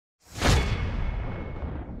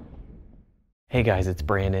Hey guys, it's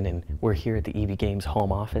Brandon and we're here at the EB Games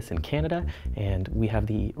home office in Canada, and we have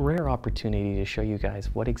the rare opportunity to show you guys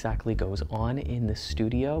what exactly goes on in the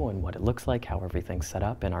studio and what it looks like, how everything's set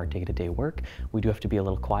up in our day-to-day work. We do have to be a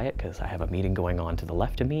little quiet because I have a meeting going on to the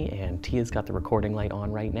left of me, and Tia's got the recording light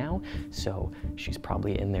on right now, so she's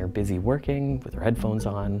probably in there busy working with her headphones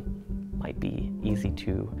on. Might be easy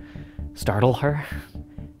to startle her.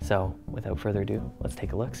 So without further ado, let's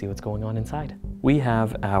take a look, see what's going on inside. We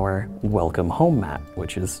have our welcome home mat,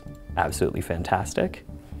 which is absolutely fantastic.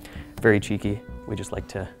 Very cheeky. We just like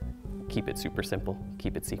to keep it super simple,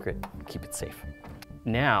 keep it secret, keep it safe.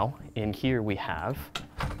 Now in here we have,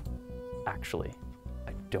 actually,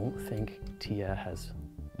 I don't think Tia has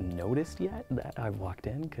noticed yet that I've walked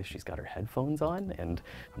in because she's got her headphones on, and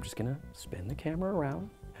I'm just gonna spin the camera around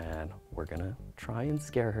and we're gonna try and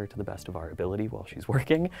scare her to the best of our ability while she's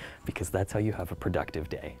working, because that's how you have a productive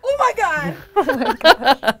day. Oh my God! Oh my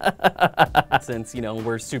God. Since, you know,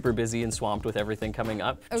 we're super busy and swamped with everything coming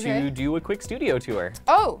up, to do a quick studio tour.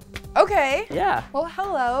 Oh, okay. Yeah. Well,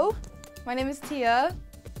 hello. My name is Tia.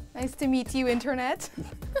 Nice to meet you, Internet.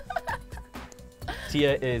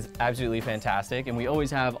 Tia is absolutely fantastic, and we always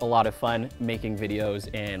have a lot of fun making videos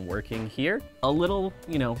and working here. A little,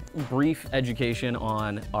 you know, brief education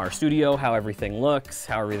on our studio, how everything looks,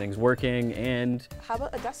 how everything's working, and how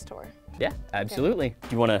about a desk tour? Yeah, absolutely. Okay. Do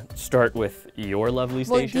you want to start with your lovely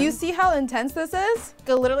station? Well, do you see how intense this is?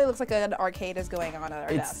 It literally looks like an arcade is going on at our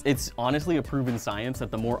desk. It's honestly a proven science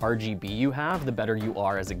that the more RGB you have, the better you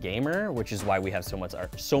are as a gamer, which is why we have so much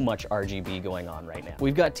RGB going on right now.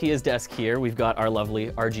 We've got Tia's desk here. We've got our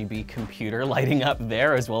lovely RGB computer lighting up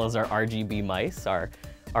there, as well as our RGB mice. Our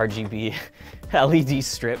RGB LED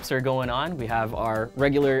strips are going on. We have our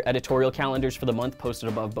regular editorial calendars for the month posted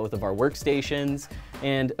above both of our workstations.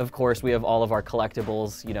 And of course, we have all of our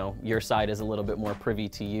collectibles. You know, your side is a little bit more privy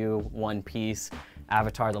to you. One Piece,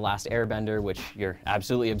 Avatar: The Last Airbender, which you're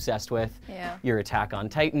absolutely obsessed with. Yeah. Your Attack on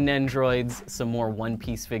Titan Androids, some more One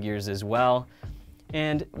Piece figures as well.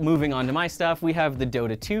 And moving on to my stuff, we have the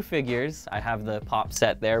Dota 2 figures. I have the Pop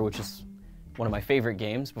set there, which is one of my favorite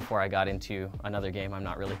games before I got into another game I'm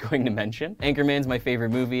not really going to mention. Anchorman's my favorite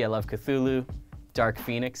movie. I love Cthulhu. Dark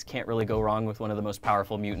Phoenix, can't really go wrong with one of the most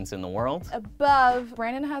powerful mutants in the world. Above,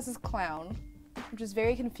 Brandon has his clown, which is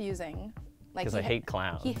very confusing. Because I hate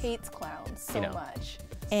clowns. He hates clowns so much.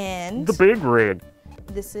 And the big red.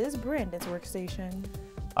 This is Brandon's workstation.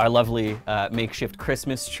 Our lovely makeshift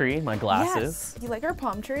Christmas tree, my glasses. Yes. Do you like our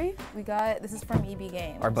palm tree? This is from EB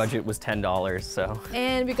Games. Our budget was $10, so.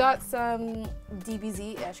 And we got some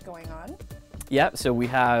DBZ-ish going on. Yep, so we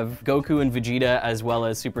have Goku and Vegeta, as well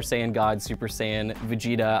as Super Saiyan God, Super Saiyan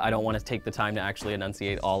Vegeta. I don't want to take the time to actually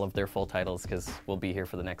enunciate all of their full titles because we'll be here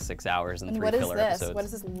for the next 6 hours and 3 filler episodes. What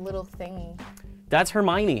is this little thing? That's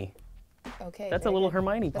Hermione. Okay. That's a little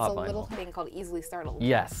Hermione pop vinyl. That's a little thing called Easily Startled.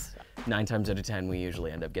 Yes. 9 times out of 10, we usually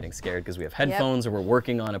end up getting scared because we have headphones or we're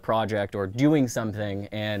working on a project or doing something,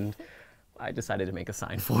 and I decided to make a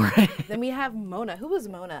sign for it. Then we have Mona. Who is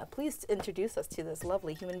Mona? Please introduce us to this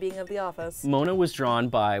lovely human being of the office. Mona was drawn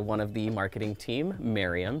by one of the marketing team,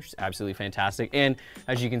 Miriam. She's absolutely fantastic, and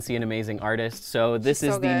as you can see, an amazing artist. So this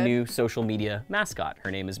is the new social media mascot. Her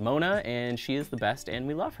name is Mona, and she is the best, and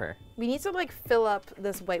we love her. We need to like fill up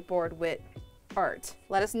this whiteboard with art.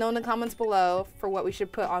 Let us know in the comments below for what we should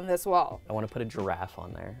put on this wall. I want to put a giraffe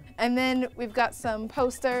on there. And then we've got some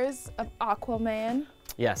posters of Aquaman.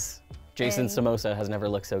 Yes. Jason Samosa has never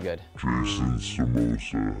looked so good. Jason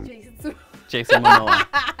Samosa. Jason Momoa.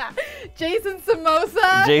 Jason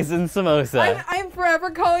Samosa. Jason Samosa. I'm forever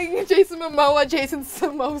calling you Jason Momoa Jason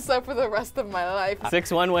Samosa for the rest of my life.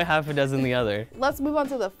 6 one way, half a dozen the other. Let's move on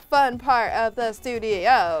to the fun part of the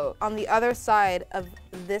studio. On the other side of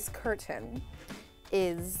this curtain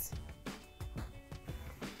is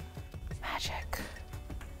magic.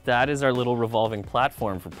 That is our little revolving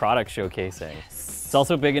platform for product showcasing. It's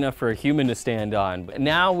also big enough for a human to stand on. But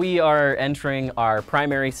now we are entering our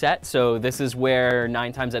primary set. So this is where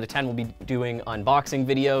 9 times out of 10 we'll be doing unboxing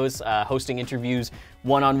videos, hosting interviews,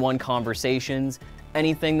 one-on-one conversations,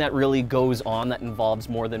 anything that really goes on that involves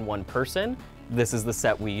more than one person. This is the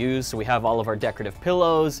set we use. So we have all of our decorative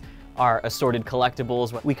pillows, our assorted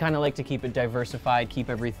collectibles. We kind of like to keep it diversified, keep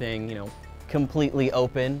everything, you know, completely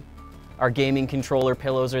open. Our gaming controller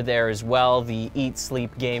pillows are there as well. The Eat,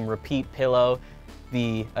 Sleep, Game, Repeat pillow.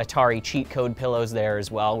 The Atari cheat code pillows there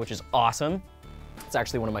as well, which is awesome. It's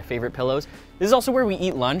actually one of my favorite pillows. This is also where we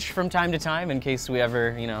eat lunch from time to time in case we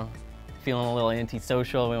ever, you know, feeling a little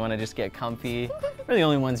antisocial, we want to just get comfy. We're the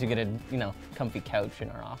only ones who get a, comfy couch in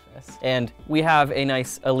our office. And we have a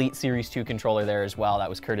nice Elite Series 2 controller there as well. That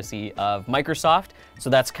was courtesy of Microsoft.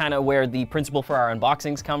 So that's kind of where the principle for our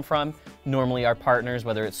unboxings come from. Normally our partners,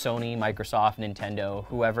 whether it's Sony, Microsoft, Nintendo,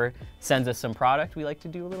 whoever, sends us some product, we like to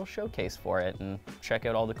do a little showcase for it and check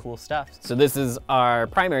out all the cool stuff. So this is our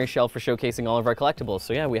primary shelf for showcasing all of our collectibles.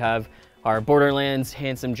 So yeah, we have our Borderlands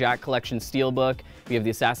Handsome Jack Collection Steelbook. We have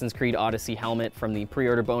the Assassin's Creed Odyssey helmet from the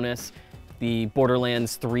pre-order bonus. The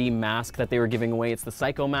Borderlands 3 mask that they were giving away. It's the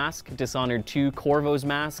Psycho mask. Dishonored 2 Corvo's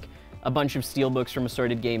mask. A bunch of steelbooks from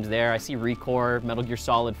assorted games there. I see Recore, Metal Gear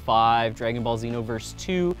Solid 5, Dragon Ball Xenoverse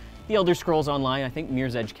 2, The Elder Scrolls Online. I think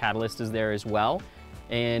Mirror's Edge Catalyst is there as well.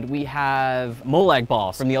 And we have Molag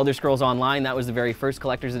Ball from The Elder Scrolls Online. That was the very first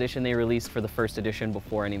collector's edition they released for the first edition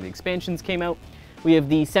before any of the expansions came out. We have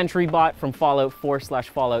the Sentry Bot from Fallout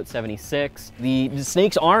 4/Fallout 76. The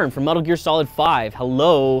Snake's Arm from Metal Gear Solid 5.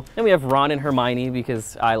 Hello. Then we have Ron and Hermione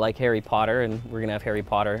because I like Harry Potter and we're gonna have Harry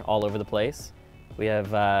Potter all over the place. We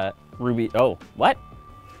have Ruby. Oh, what?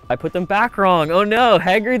 I put them back wrong. Oh no,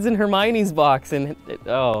 Hagrid's in Hermione's box and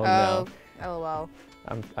oh no. LOL.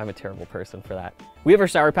 I'm a terrible person for that. We have our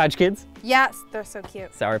Sour Patch Kids. Yes, they're so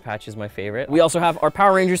cute. Sour Patch is my favorite. We also have our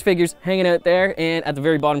Power Rangers figures hanging out there, and at the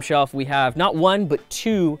very bottom shelf, we have not one, but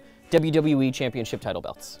 2 WWE Championship title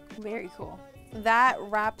belts. Very cool. That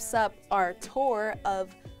wraps up our tour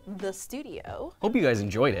of the studio. Hope you guys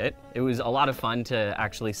enjoyed it. It was a lot of fun to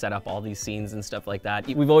actually set up all these scenes and stuff like that.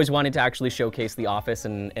 We've always wanted to actually showcase the office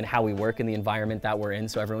and how we work and the environment that we're in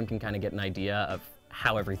so everyone can kind of get an idea of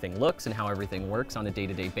how everything looks and how everything works on a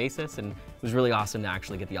day-to-day basis, and it was really awesome to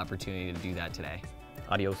actually get the opportunity to do that today.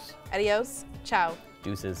 Adios. Adios. Ciao.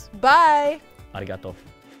 Deuces. Bye. Arigato.